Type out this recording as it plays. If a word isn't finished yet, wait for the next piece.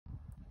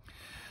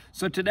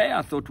So today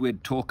I thought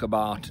we'd talk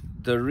about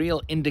the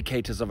real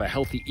indicators of a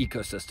healthy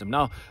ecosystem.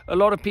 Now, a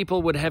lot of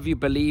people would have you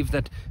believe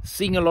that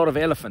seeing a lot of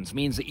elephants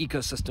means the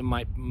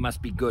ecosystem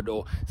must be good,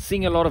 or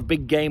seeing a lot of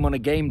big game on a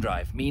game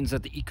drive means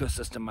that the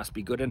ecosystem must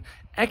be good. And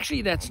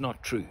actually, that's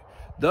not true.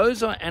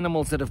 Those are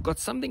animals that have got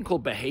something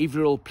called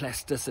behavioral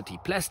plasticity.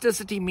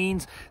 Plasticity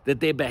means that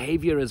their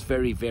behavior is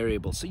very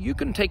variable. So you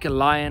can take a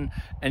lion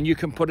and you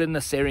can put in the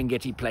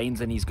Serengeti Plains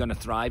and he's going to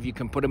thrive. You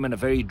can put him in a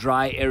very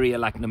dry area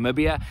like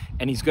Namibia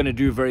and he's going to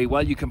do very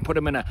well. You can put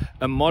him in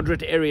a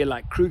moderate area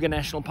like Kruger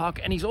National Park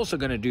and he's also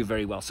going to do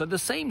very well. So the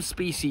same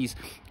species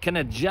can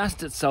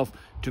adjust itself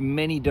to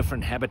many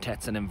different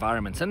habitats and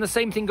environments. And the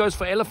same thing goes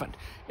for elephant.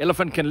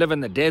 Elephant can live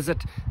in the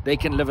desert, they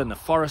can live in the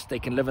forest, they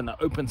can live in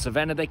the open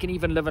savanna, they can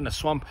even live in a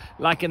swamp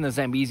like in the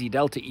Zambezi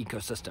Delta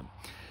ecosystem.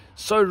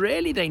 So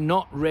really, they're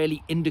not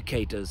really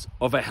indicators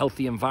of a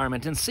healthy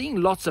environment. And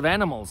seeing lots of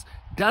animals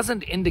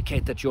doesn't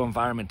indicate that your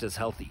environment is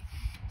healthy.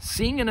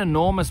 Seeing an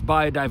enormous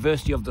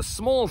biodiversity of the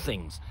small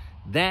things,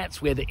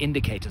 that's where the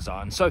indicators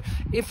are. And so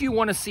if you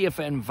want to see if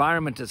an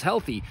environment is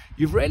healthy,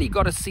 you've really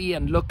got to see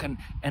and look and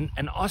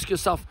ask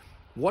yourself,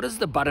 what is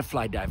the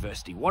butterfly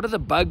diversity? What are the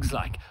bugs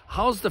like?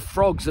 How's the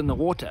frogs in the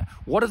water?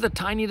 What are the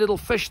tiny little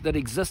fish that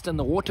exist in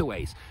the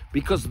waterways?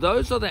 Because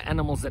those are the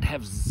animals that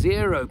have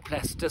zero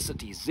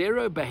plasticity,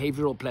 zero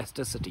behavioral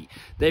plasticity.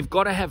 They've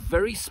got to have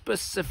very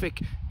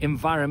specific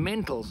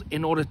environmentals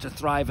in order to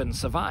thrive and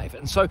survive.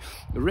 And so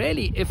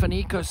really, if an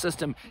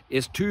ecosystem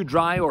is too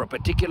dry or a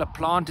particular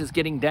plant is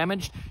getting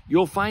damaged,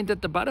 you'll find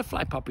that the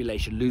butterfly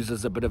population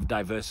loses a bit of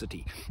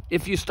diversity.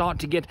 If you start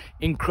to get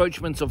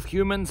encroachments of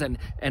humans and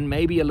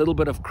maybe a little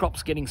bit of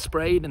crops getting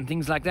sprayed and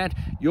things like that,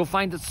 you'll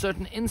find that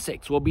certain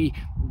insects will be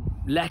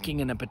lacking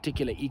in a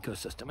particular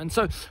ecosystem. And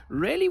so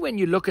really, when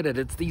you look at it,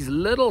 it's these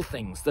little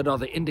things that are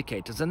the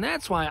indicators. And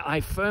that's why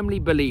I firmly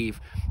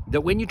believe that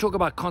when you talk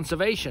about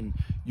conservation,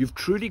 you've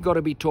truly got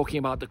to be talking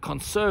about the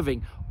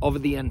conserving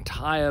of the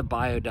entire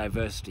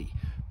biodiversity.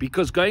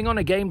 Because going on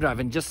a game drive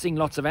and just seeing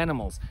lots of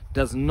animals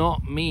does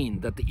not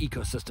mean that the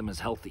ecosystem is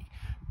healthy.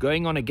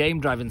 Going on a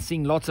game drive and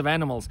seeing lots of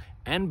animals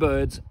and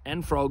birds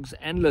and frogs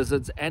and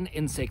lizards and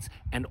insects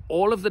and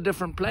all of the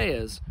different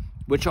players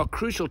which are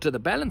crucial to the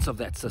balance of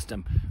that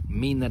system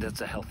mean that it's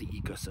a healthy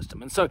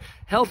ecosystem. And so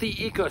healthy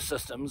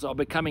ecosystems are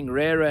becoming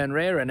rarer and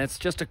rarer. And it's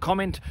just a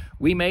comment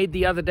we made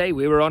the other day.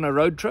 We were on a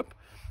road trip.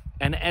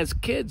 And as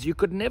kids, you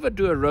could never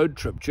do a road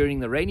trip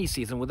during the rainy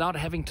season without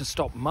having to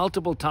stop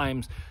multiple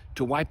times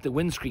to wipe the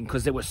windscreen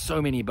because there were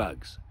so many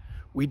bugs.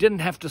 We didn't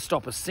have to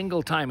stop a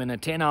single time in a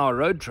 10-hour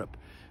road trip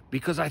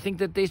because I think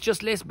that there's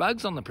just less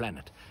bugs on the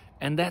planet.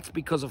 And that's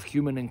because of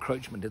human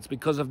encroachment. It's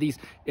because of these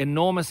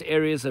enormous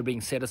areas that are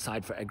being set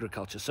aside for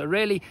agriculture. So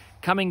really,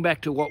 coming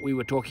back to what we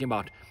were talking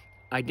about,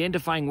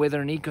 identifying whether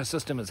an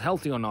ecosystem is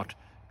healthy or not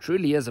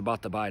truly is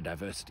about the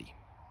biodiversity.